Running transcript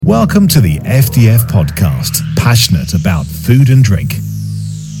Welcome to the FDF podcast, passionate about food and drink.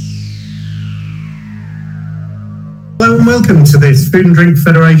 Hello and welcome to this Food and Drink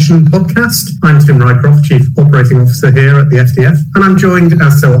Federation podcast. I'm Tim Rycroft, Chief Operating Officer here at the FDF, and I'm joined,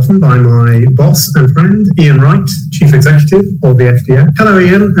 as so often, by my boss and friend, Ian Wright, Chief Executive of the FDF. Hello,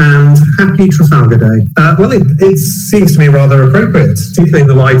 Ian, and happy Trafalgar Day. It seems to me rather appropriate, particularly in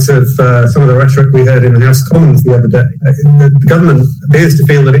the light of some of the rhetoric we heard in the House of Commons the other day. The government appears to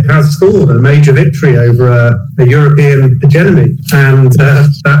feel that it has scored a major victory over a European hegemony, and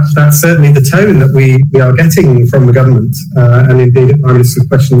that's certainly the tone that we are getting from the government. And indeed at Prime Minister's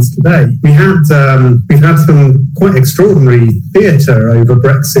questions today. We've had some quite extraordinary theatre over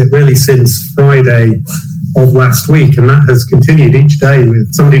Brexit really since Friday of last week, and that has continued each day.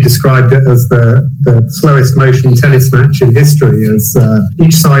 With somebody described it as the slowest motion tennis match in history, as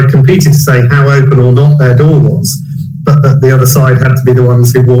each side competed to say how open or not their door was, but that the other side had to be the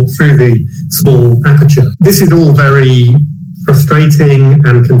ones who walked through the small aperture. This is all very frustrating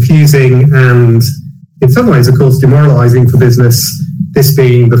and confusing, and in some ways, of course, demoralising for business, this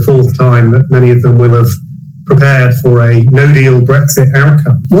being the fourth time that many of them will have prepared for a no-deal Brexit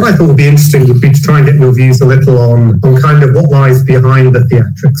outcome. What I thought would be interesting would be to try and get your views a little on kind of what lies behind the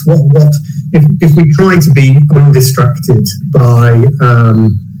theatrics. What if we try to be undistracted by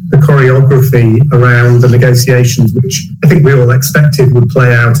the choreography around the negotiations, which I think we all expected would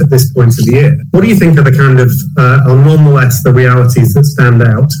play out at this point of the year. What do you think are the kind of, nonetheless, the realities that stand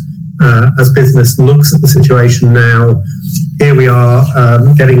out as business looks at the situation now? Here we are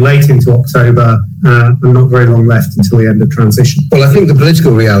getting late into October and not very long left until the end of transition. Well, I think the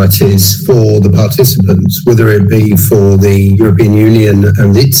political realities for the participants, whether it be for the European Union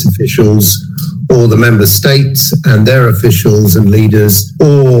and its officials, or the member states and their officials and leaders,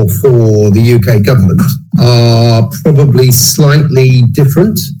 or for the UK government, are probably slightly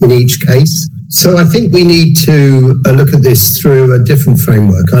different in each case. So I think we need to look at this through a different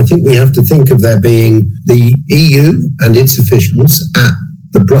framework. I think we have to think of there being the EU and its officials at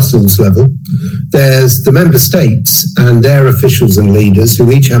the Brussels level. There's the member states and their officials and leaders who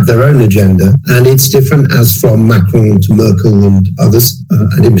each have their own agenda, and it's different as from Macron to Merkel and others,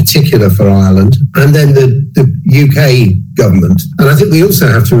 and in particular for Ireland, and then the UK government. And I think we also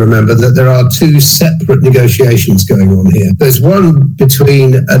have to remember that there are two separate negotiations going on here. There's one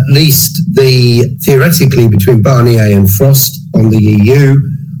between, at least theoretically, between Barnier and Frost on the EU,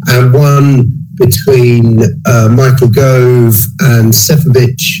 and one between Michael Gove and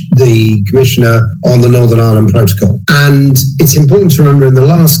Šefčovič, the Commissioner on the Northern Ireland Protocol. And it's important to remember in the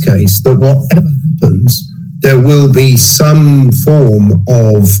last case that whatever happens, there will be some form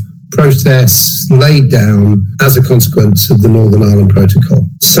of process laid down as a consequence of the Northern Ireland Protocol.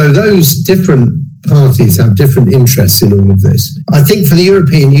 So those different parties have different interests in all of this. I think for the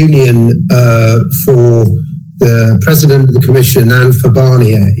European Union, for the President of the Commission and for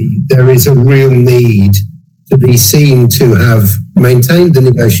Barnier, there is a real need to be seen to have maintained the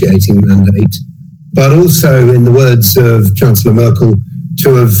negotiating mandate, but also, in the words of Chancellor Merkel,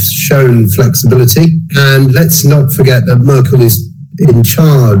 to have shown flexibility. And let's not forget that Merkel is in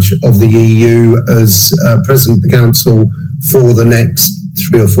charge of the EU as President of the Council for the next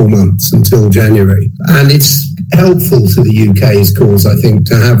 3 or 4 months until January. And it's helpful to the UK's cause, I think,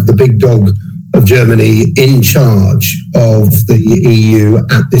 to have the big dog of Germany in charge of the EU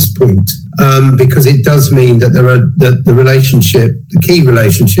at this point, because it does mean that the key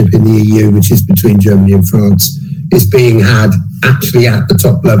relationship in the EU, which is between Germany and France, is being had actually at the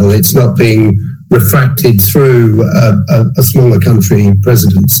top level. It's not being refracted through a smaller country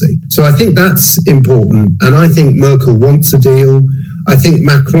presidency. So I think that's important, and I think Merkel wants a deal. I think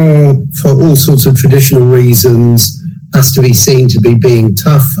Macron, for all sorts of traditional reasons, has to be seen to be being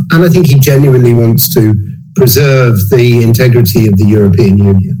tough, and I think he genuinely wants to preserve the integrity of the European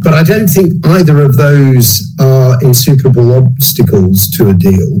Union. But I don't think either of those are insuperable obstacles to a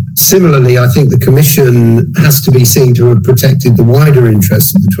deal. Similarly, I think the Commission has to be seen to have protected the wider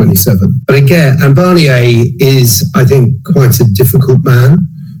interests of the 27. But again, and Barnier is, I think, quite a difficult man.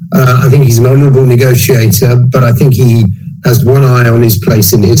 I think he's an honourable negotiator, but I think he has one eye on his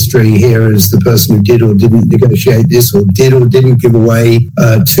place in history here as the person who did or didn't negotiate this, or did or didn't give away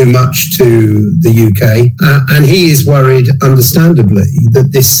too much to the UK. And he is worried, understandably,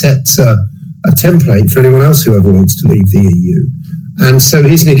 that this sets a template for anyone else who ever wants to leave the EU. And so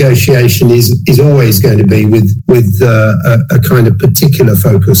his negotiation is always going to be with a kind of particular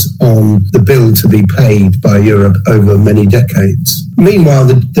focus on the bill to be paid by Europe over many decades. Meanwhile,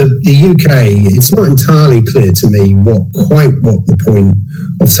 the UK, it's not entirely clear to me what the point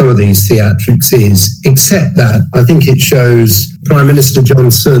of some of these theatrics is, except that I think it shows Prime Minister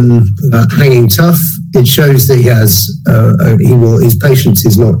Johnson hanging tough. It shows that he has his patience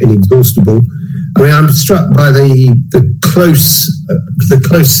is not inexhaustible. I mean, I'm struck by the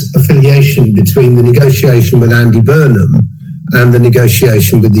close affiliation between the negotiation with Andy Burnham and the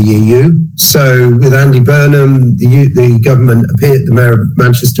negotiation with the EU. So with Andy Burnham, the government the Mayor of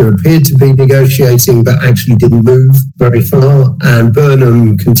Manchester appeared to be negotiating, but actually didn't move very far. And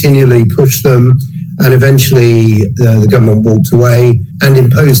Burnham continually pushed them. And eventually the government walked away and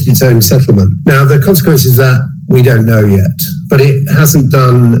imposed its own settlement. Now, the consequences of that, we don't know yet. But it hasn't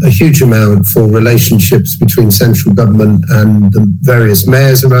done a huge amount for relationships between central government and the various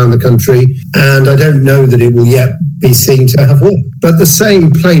mayors around the country. And I don't know that it will yet be seen to have worked. But the same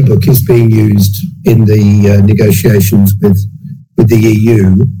playbook is being used in the negotiations with the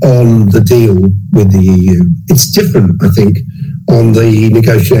EU on the deal with the EU. It's different, I think, on the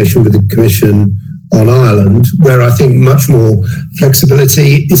negotiation with the Commission on Ireland, where I think much more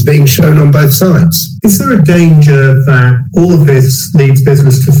flexibility is being shown on both sides. Is there a danger that all of this leads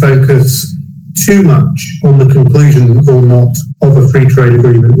business to focus too much on the conclusion or not of a free trade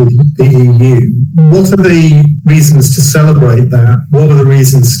agreement with the EU? What are the reasons to celebrate that? What are the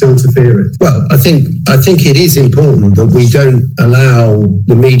reasons still to fear it? Well, I think it is important that we don't allow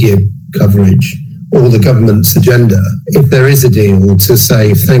the media coverage or the government's agenda, if there is a deal, to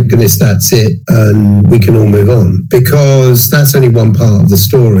say, thank goodness that's it, and we can all move on. Because that's only one part of the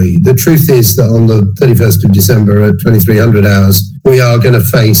story. The truth is that on the 31st of December at 2300 hours, we are going to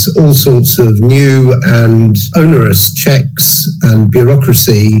face all sorts of new and onerous checks and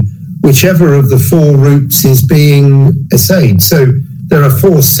bureaucracy, whichever of the four routes is being essayed. So there are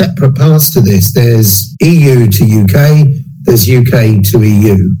four separate parts to this. There's EU to UK, there's UK to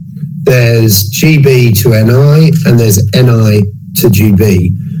EU. There's GB to NI, and there's NI to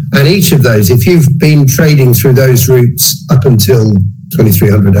GB. And each of those, if you've been trading through those routes up until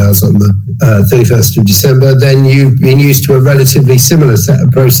 2300 hours on the 31st of December, then you've been used to a relatively similar set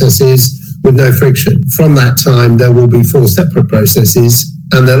of processes with no friction. From that time, there will be four separate processes,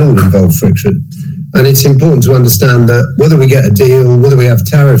 and they'll all involve friction. And it's important to understand that whether we get a deal, whether we have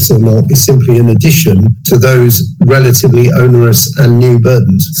tariffs or not, is simply an addition to those relatively onerous and new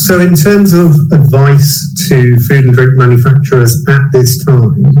burdens. So in terms of advice to food and drink manufacturers at this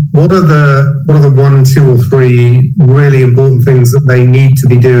time, what are the 1, 2 or 3 really important things that they need to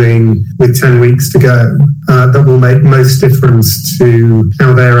be doing with 10 weeks to go that will make most difference to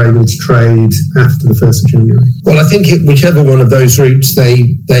how they're able to trade after the 1st of January? Well, I think whichever one of those routes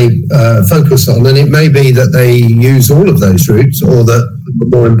they focus on, and it may be that they use all of those routes or that are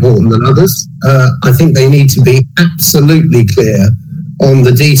more important than others. I think they need to be absolutely clear on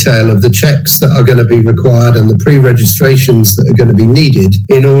the detail of the checks that are going to be required and the pre-registrations that are going to be needed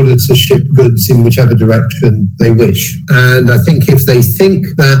in order to ship goods in whichever direction they wish. And I think if they think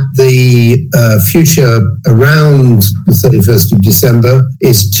that the future around the 31st of December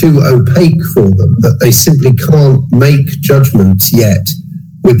is too opaque for them, that they simply can't make judgments yet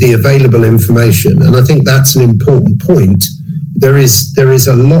with the available information, and I think that's an important point. There is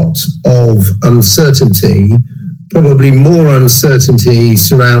a lot of uncertainty, probably more uncertainty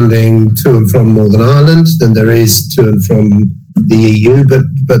surrounding to and from Northern Ireland than there is to and from the EU,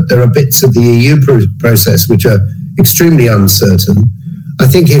 but there are bits of the EU process which are extremely uncertain. I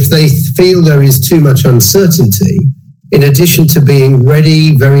think if they feel there is too much uncertainty, in addition to being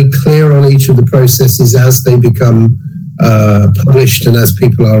ready, very clear on each of the processes as they become published and as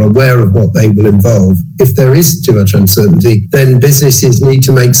people are aware of what they will involve. If there is too much uncertainty, then businesses need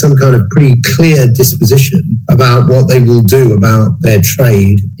to make some kind of pretty clear disposition about what they will do about their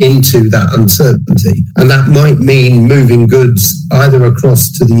trade into that uncertainty. And that might mean moving goods either across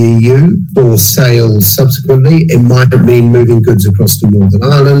to the EU for sale subsequently. It might mean moving goods across to Northern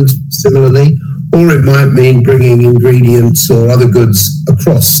Ireland similarly, or it might mean bringing ingredients or other goods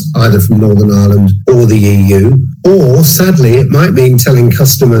across either from Northern Ireland or the EU. Or, sadly, it might mean telling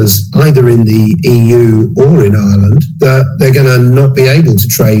customers either in the EU or in Ireland that they're going to not be able to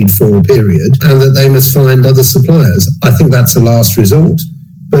trade for a period and that they must find other suppliers. I think that's a last resort.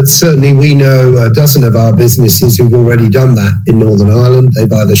 But certainly we know a dozen of our businesses who've already done that in Northern Ireland.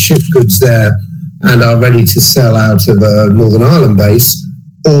 They've either shipped goods there and are ready to sell out of a Northern Ireland base,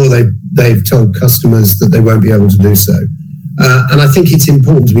 or they've told customers that they won't be able to do so. And I think it's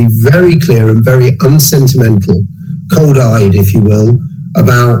important to be very clear and very unsentimental cold-eyed, if you will,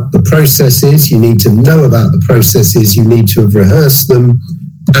 about the processes. You need to know about the processes, you need to have rehearsed them,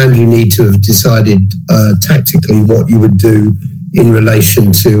 and you need to have decided tactically what you would do in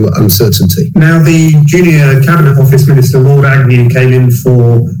relation to uncertainty. Now, the junior Cabinet Office Minister, Lord Agnew, came in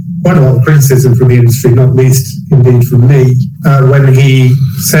for quite a lot of criticism from the industry, not least indeed from me, when he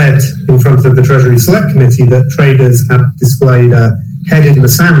said in front of the Treasury Select Committee that traders had displayed a head in the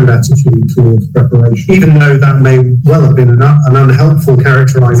sand attitude towards preparation, even though that may well have been an unhelpful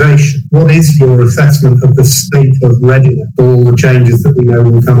characterisation. What is your assessment of the state of readiness for all the changes that we know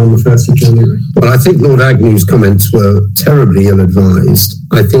will come on the 1st of January? Well, I think Lord Agnew's comments were terribly ill-advised.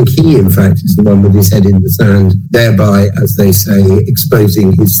 I think he, in fact, is the one with his head in the sand, thereby, as they say,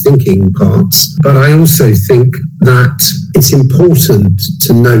 exposing his thinking parts. But I also think that it's important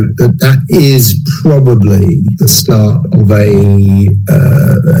to note that that is probably the start of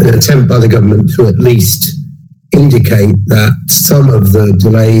an attempt by the government to at least indicate that some of the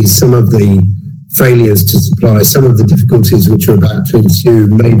delays, some of the failures to supply, some of the difficulties which are about to ensue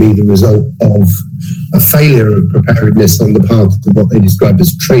may be the result of a failure of preparedness on the part of what they describe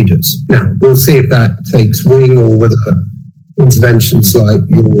as traders. Now, we'll see if that takes wing or whether interventions like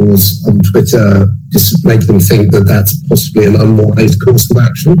yours on Twitter just make them think that that's possibly an unwise course of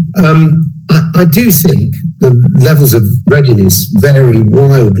action. I do think the levels of readiness vary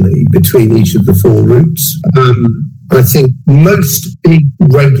wildly between each of the four routes. I think most big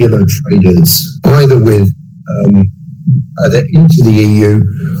regular traders, either into the EU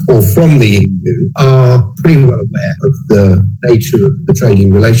or from the EU, are pretty well aware of the nature of the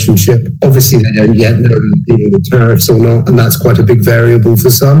trading relationship. Obviously, they don't yet know whether dealing with tariffs or not, and that's quite a big variable for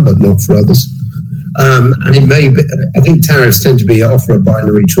some, but not for others. And it may be, I think tariffs tend to offer a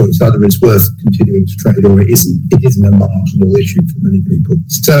binary choice. Either it's worth continuing to trade or it isn't. It isn't a marginal issue for many people.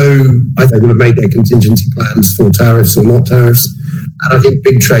 So I think they will have made their contingency plans for tariffs or not tariffs. And I think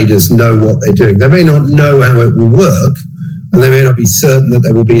big traders know what they're doing. They may not know how it will work, and they may not be certain that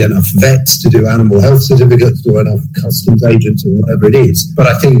there will be enough vets to do animal health certificates or enough customs agents or whatever it is. But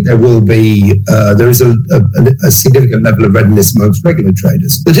I think there will be, there is a significant level of readiness amongst regular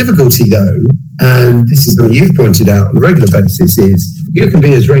traders. The difficulty, though, and this is what you've pointed out on a regular basis, is you can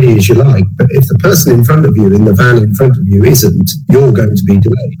be as ready as you like, but if the person in front of you, in the van in front of you, isn't, you're going to be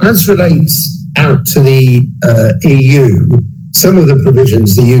delayed. As relates out to the EU, some of the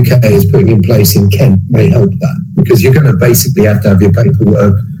provisions the UK is putting in place in Kent may help that, because you're going to basically have to have your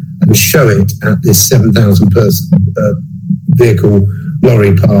paperwork and show it at this 7,000 person vehicle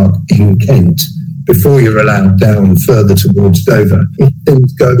lorry park in Kent before you're allowed down further towards Dover. If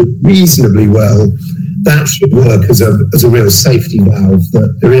things go reasonably well, that should work as a real safety valve,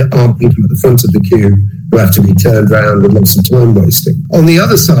 that there aren't people at the front of the queue who have to be turned around with lots of time wasting. On the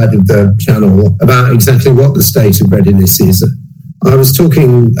other side of the channel, about exactly what the state of readiness is, I was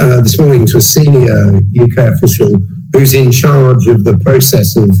talking this morning to a senior UK official who's in charge of the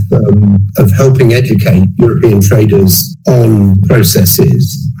process of helping educate European traders on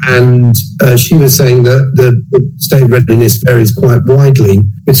processes. And she was saying that the state of readiness varies quite widely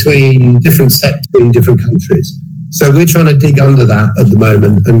between different sectors in different countries. So we're trying to dig under that at the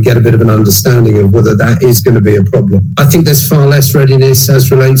moment and get a bit of an understanding of whether that is going to be a problem. I think there's far less readiness as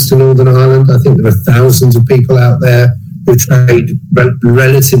relates to Northern Ireland. I think there are thousands of people out there who trade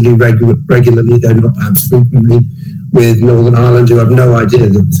relatively regularly, though not perhaps frequently, with Northern Ireland, who have no idea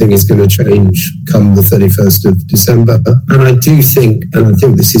that the thing is going to change come the 31st of December. And I do think, and I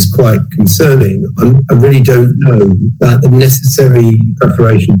think this is quite concerning, I really don't know that the necessary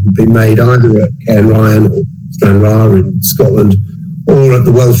preparation would be made either at Cairn Ryan or Stranraer in Scotland, or at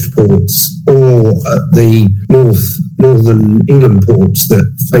the Welsh ports, or at the northern England ports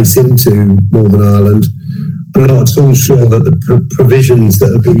that face into Northern Ireland. I'm not at all sure that the provisions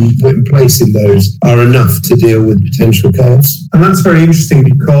that have been put in place in those are enough to deal with potential chaos. And that's very interesting,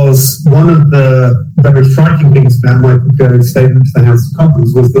 because one of the very striking things about Michael Gove's statement to the House of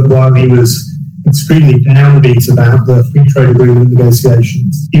Commons was that while he was extremely downbeat about the free trade agreement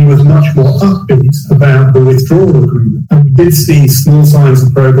negotiations, he was much more upbeat about the withdrawal agreement. And we did see small signs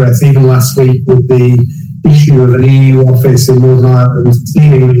of progress even last week with the issue of an EU office in Northern Ireland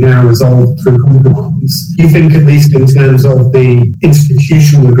seemingly now resolved through compromise. Do you think, at least in terms of the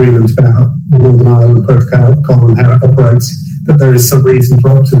institutional agreement about the Northern Ireland Protocol and how it operates, that there is some reason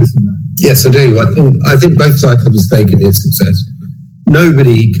for optimism there? Yes, I do. I think both sides have a stake in its success.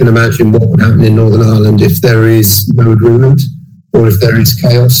 Nobody can imagine what would happen in Northern Ireland if there is no agreement, or if there is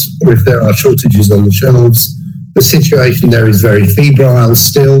chaos, or if there are shortages on the shelves. The situation there is very febrile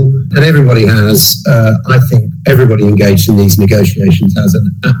still, and everybody has, I think everybody engaged in these negotiations has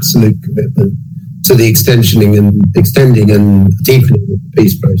an absolute commitment to the extending and deepening of the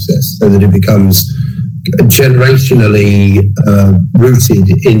peace process so that it becomes generationally rooted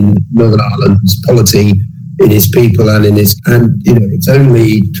in Northern Ireland's polity, in its people and it's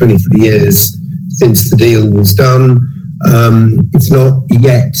only 23 years since the deal was done. It's not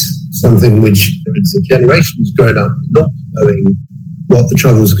yet something which it's a generation's grown up not knowing what the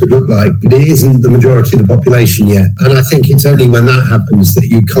Troubles could look like, but it isn't the majority of the population yet. And I think it's only when that happens that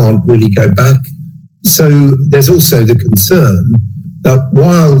you can't really go back. So there's also the concern that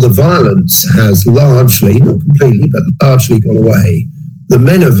while the violence has largely, not completely, but largely gone away, the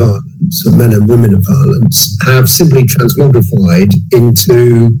men of violence, or men and women of violence, have simply transmogrified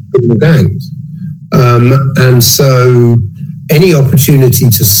into criminal gangs. And so any opportunity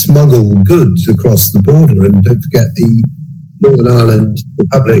to smuggle goods across the border, and don't forget the Northern Ireland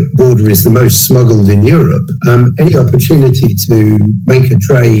Republic border is the most smuggled in Europe, any opportunity to make a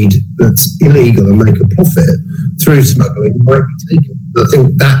trade that's illegal and make a profit through smuggling might be taken. I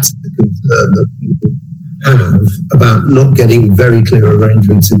think that's the concern that people have about not getting very clear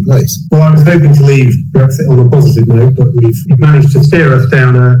arrangements in place. Well, I was hoping to leave Brexit on a positive note, but we've managed to steer us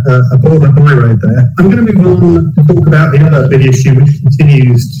down a border high road there. I'm going to move on to talk about the other big issue which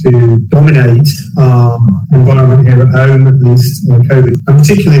continues to dominate our environment here at home, at least COVID, and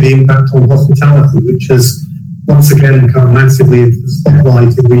particularly the impact on hospitality, which has once again come massively into the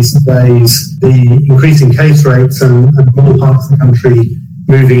spotlight in recent days. The increasing case rates and more parts of the country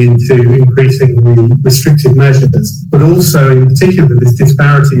moving into increasingly restrictive measures, but also in particular this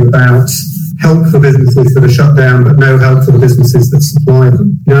disparity about help for businesses that are shut down but no help for the businesses that supply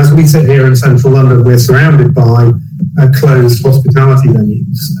them. You know, as we sit here in central London, we're surrounded by closed hospitality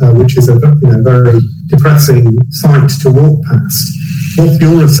venues, which is a very depressing sight to walk past. What's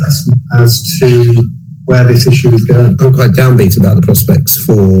your assessment as to where this issue is going? I'm quite downbeat about the prospects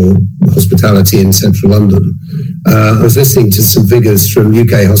for hospitality in central London. I was listening to some figures from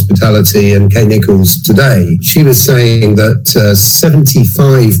UK Hospitality and Kay Nichols today. She was saying that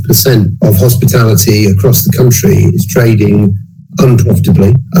 75% of hospitality across the country is trading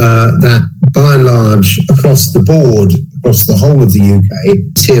unprofitably. That by and large, across the board, across the whole of the UK,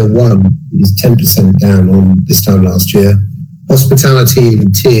 Tier 1 is 10% down on this time last year. Hospitality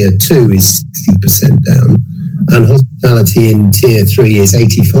in Tier 2 is 60% down, and hospitality in Tier 3 is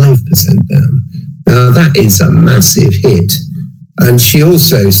 85% down. Now, that is a massive hit. And she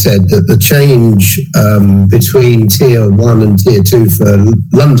also said that the change between Tier 1 and Tier 2 for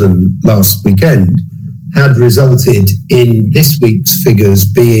London last weekend had resulted in this week's figures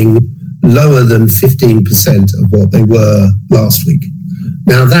being lower than 15% of what they were last week.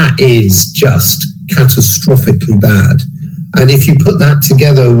 Now, that is just catastrophically bad. And if you put that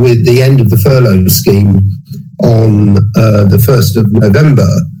together with the end of the furlough scheme on the 1st of November,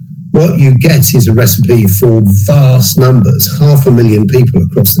 what you get is a recipe for vast numbers, 500,000 people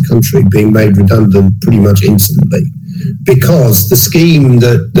across the country being made redundant pretty much instantly. Because the scheme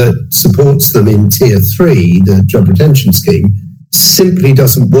that supports them in Tier 3, the job retention scheme, simply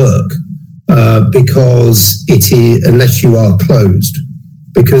doesn't work because it is, unless you are closed.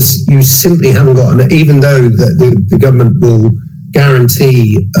 Because you simply haven't got, even though the government will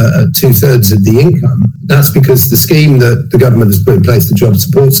guarantee 2/3 of the income, that's because the scheme that the government has put in place, the job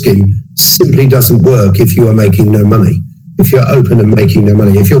support scheme, simply doesn't work if you are making no money. If you're open and making no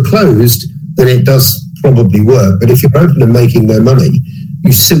money. If you're closed, then it does probably work. But if you're open and making no money,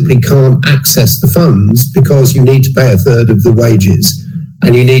 you simply can't access the funds because you need to pay 1/3 of the wages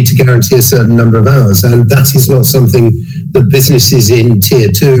and you need to guarantee a certain number of hours. And that is not something that businesses in Tier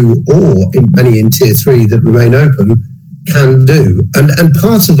 2 or many in Tier 3 that remain open can do. And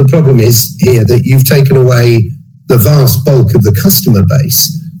part of the problem is here that you've taken away the vast bulk of the customer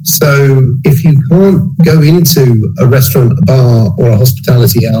base. So if you can't go into a restaurant, a bar or a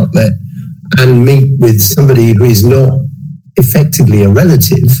hospitality outlet and meet with somebody who is not effectively a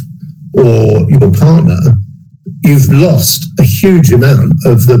relative or your partner, you've lost a huge amount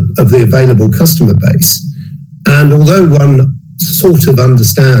of the available customer base. And although one sort of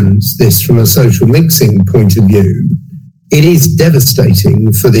understands this from a social mixing point of view, it is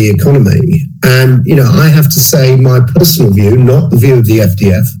devastating for the economy. And, I have to say my personal view, not the view of the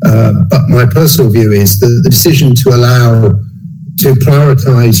FDF, but my personal view is that the decision to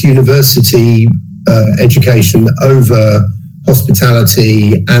prioritise university education over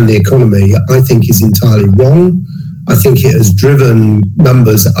hospitality and the economy, I think is entirely wrong. I think it has driven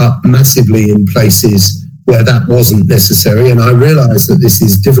numbers up massively in places where that wasn't necessary. And I realise that this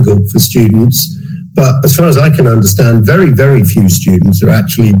is difficult for students, but as far as I can understand, very, very few students are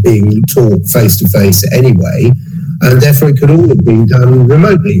actually being taught face-to-face anyway. And therefore, it could all have been done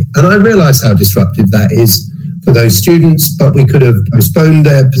remotely. And I realise how disruptive that is for those students, but we could have postponed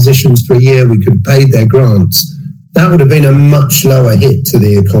their positions for a year. We could have paid their grants. That would have been a much lower hit to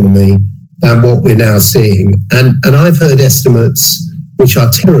the economy than what we're now seeing. And I've heard estimates which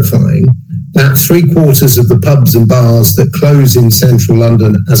are terrifying, that 3/4 of the pubs and bars that close in central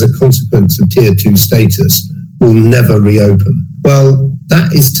London as a consequence of Tier 2 status will never reopen. Well,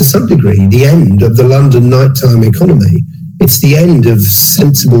 that is to some degree the end of the London nighttime economy. It's the end of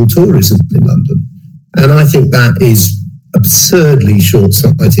sensible tourism in London. And I think that is absurdly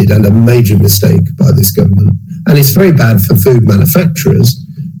short-sighted and a major mistake by this government. And it's very bad for food manufacturers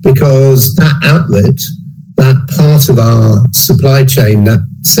because that outlet, that part of our supply chain, that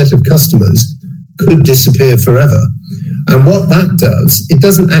set of customers could disappear forever. And what that does, it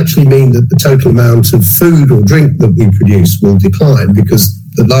doesn't actually mean that the total amount of food or drink that we produce will decline, because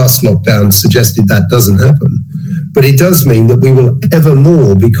the last lockdown suggested that doesn't happen. But it does mean that we will ever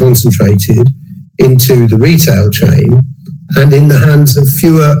more be concentrated into the retail chain and in the hands of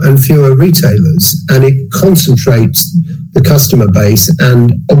fewer and fewer retailers. And it concentrates the customer base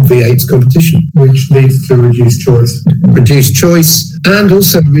and obviates competition. Which leads to reduced choice. Reduced choice and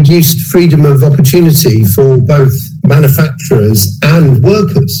also reduced freedom of opportunity for both manufacturers and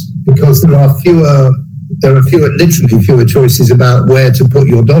workers, because there are literally fewer choices about where to put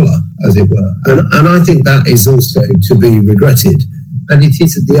your dollar, as it were. And I think that is also to be regretted. And it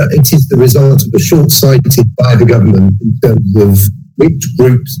is the result of a short-sighted by the government in terms of which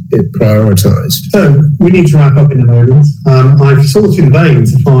groups it prioritised. So we need to wrap up in a moment. I've sought in vain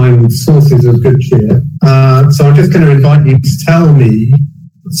to find sources of good cheer. So I'm just going to invite you to tell me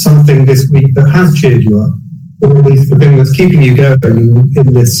something this week that has cheered you up, or at least the thing that's keeping you going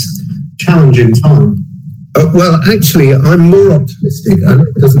in this challenging time. Well, actually, I'm more optimistic. I know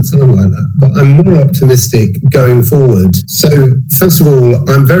it doesn't sound like that, but I'm more optimistic going forward. So, first of all,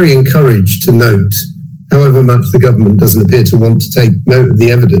 I'm very encouraged to note, however much the government doesn't appear to want to take note of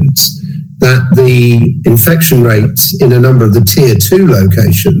the evidence, that the infection rates in a number of the Tier 2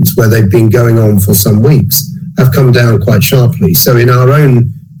 locations, where they've been going on for some weeks, have come down quite sharply. So in our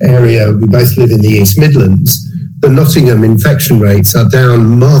own area, we both live in the East Midlands, the Nottingham infection rates are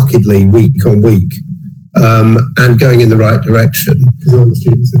down markedly week on week. And going in the right direction. Because all the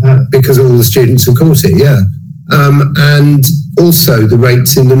students have had it. Because all the students have caught it, yeah. And also the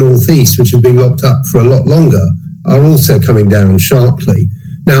rates in the northeast, which have been locked up for a lot longer, are also coming down sharply.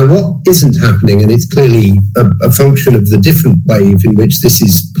 Now, what isn't happening, and it's clearly a function of the different wave in which this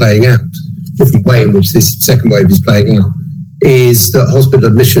is playing out, different way in which this second wave is playing out, is that hospital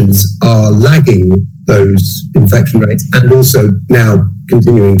admissions are lagging those infection rates and also now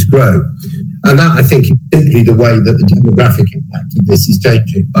continuing to grow. And that, I think, is simply the way that the demographic impact of this is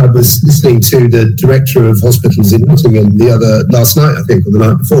changing. I was listening to the director of hospitals in Nottingham last night, I think, or the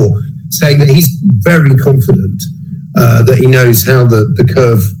night before, saying that he's very confident that he knows how the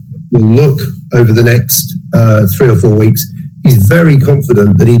curve will look over the next 3 or 4 weeks. He's very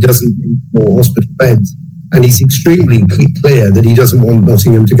confident that he doesn't need more hospital beds. And he's extremely clear that he doesn't want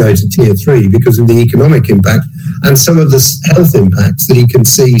Nottingham to go to Tier 3 because of the economic impact and some of the health impacts that he can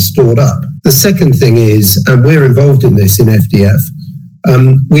see stored up. The second thing is, and we're involved in this in FDF,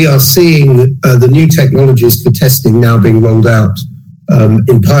 we are seeing the new technologies for testing now being rolled out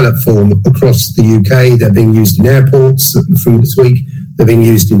in pilot form across the UK. They're being used in airports from this week. They're being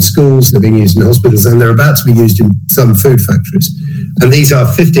used in schools. They're being used in hospitals. And they're about to be used in some food factories. And these are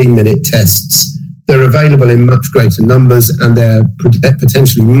 15-minute tests. They're available in much greater numbers, and they're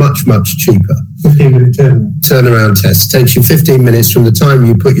potentially much, much cheaper. 15-minute turnaround test takes you 15 minutes from the time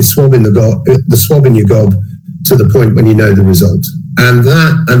you put your swab in the swab in your gob to the point when you know the result.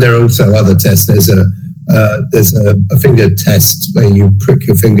 And there are also other tests. There's a finger test where you prick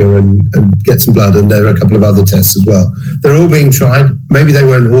your finger and get some blood, and there are a couple of other tests as well. They're all being tried. Maybe they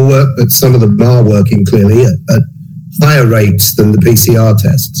won't all work, but some of them are working clearly at higher rates than the PCR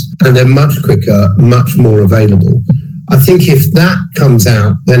tests, and they're much quicker, much more available. I think if that comes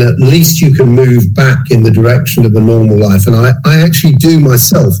out, then at least you can move back in the direction of a normal life. And I actually do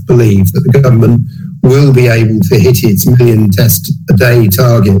myself believe that the government will be able to hit its 1 million test a day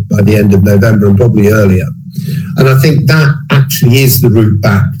target by the end of November, and probably earlier. And I think that actually is the route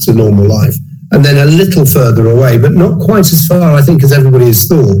back to normal life. And then a little further away, but not quite as far, I think, as everybody has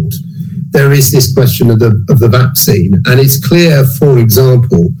thought, there is this question of the vaccine. And it's clear, for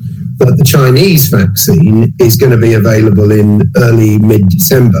example, that the Chinese vaccine is going to be available in early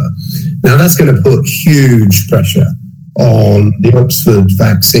mid-December. Now, that's going to put huge pressure on the Oxford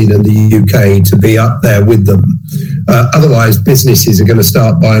vaccine and the UK to be up there with them. Otherwise, businesses are going to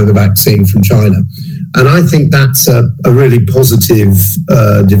start buying the vaccine from China. And I think that's a really positive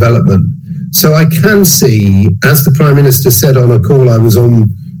development. So I can see, as the Prime Minister said on a call I was on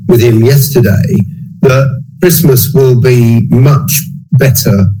with him yesterday, that Christmas will be much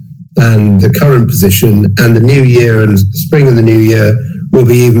better than the current position, and the new year and spring of the new year will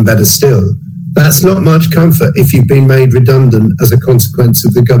be even better still. That's not much comfort if you've been made redundant as a consequence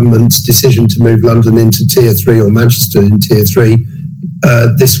of the government's decision to move London into Tier 3 or Manchester in Tier 3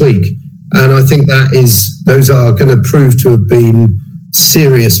 this week. And I think those are going to prove to have been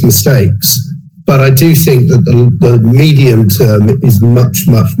serious mistakes. But I do think that the medium term is much,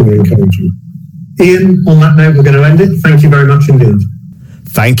 much more encouraging. Ian, on that note, we're going to end it. Thank you very much indeed.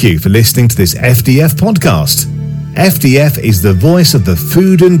 Thank you for listening to this FDF podcast. FDF is the voice of the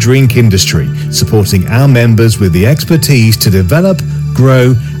food and drink industry, supporting our members with the expertise to develop,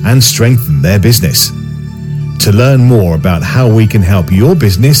 grow, and strengthen their business. To learn more about how we can help your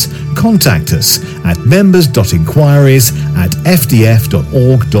business, contact us at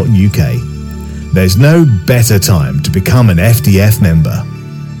members.inquiries@fdf.org.uk. There's no better time to become an FDF member.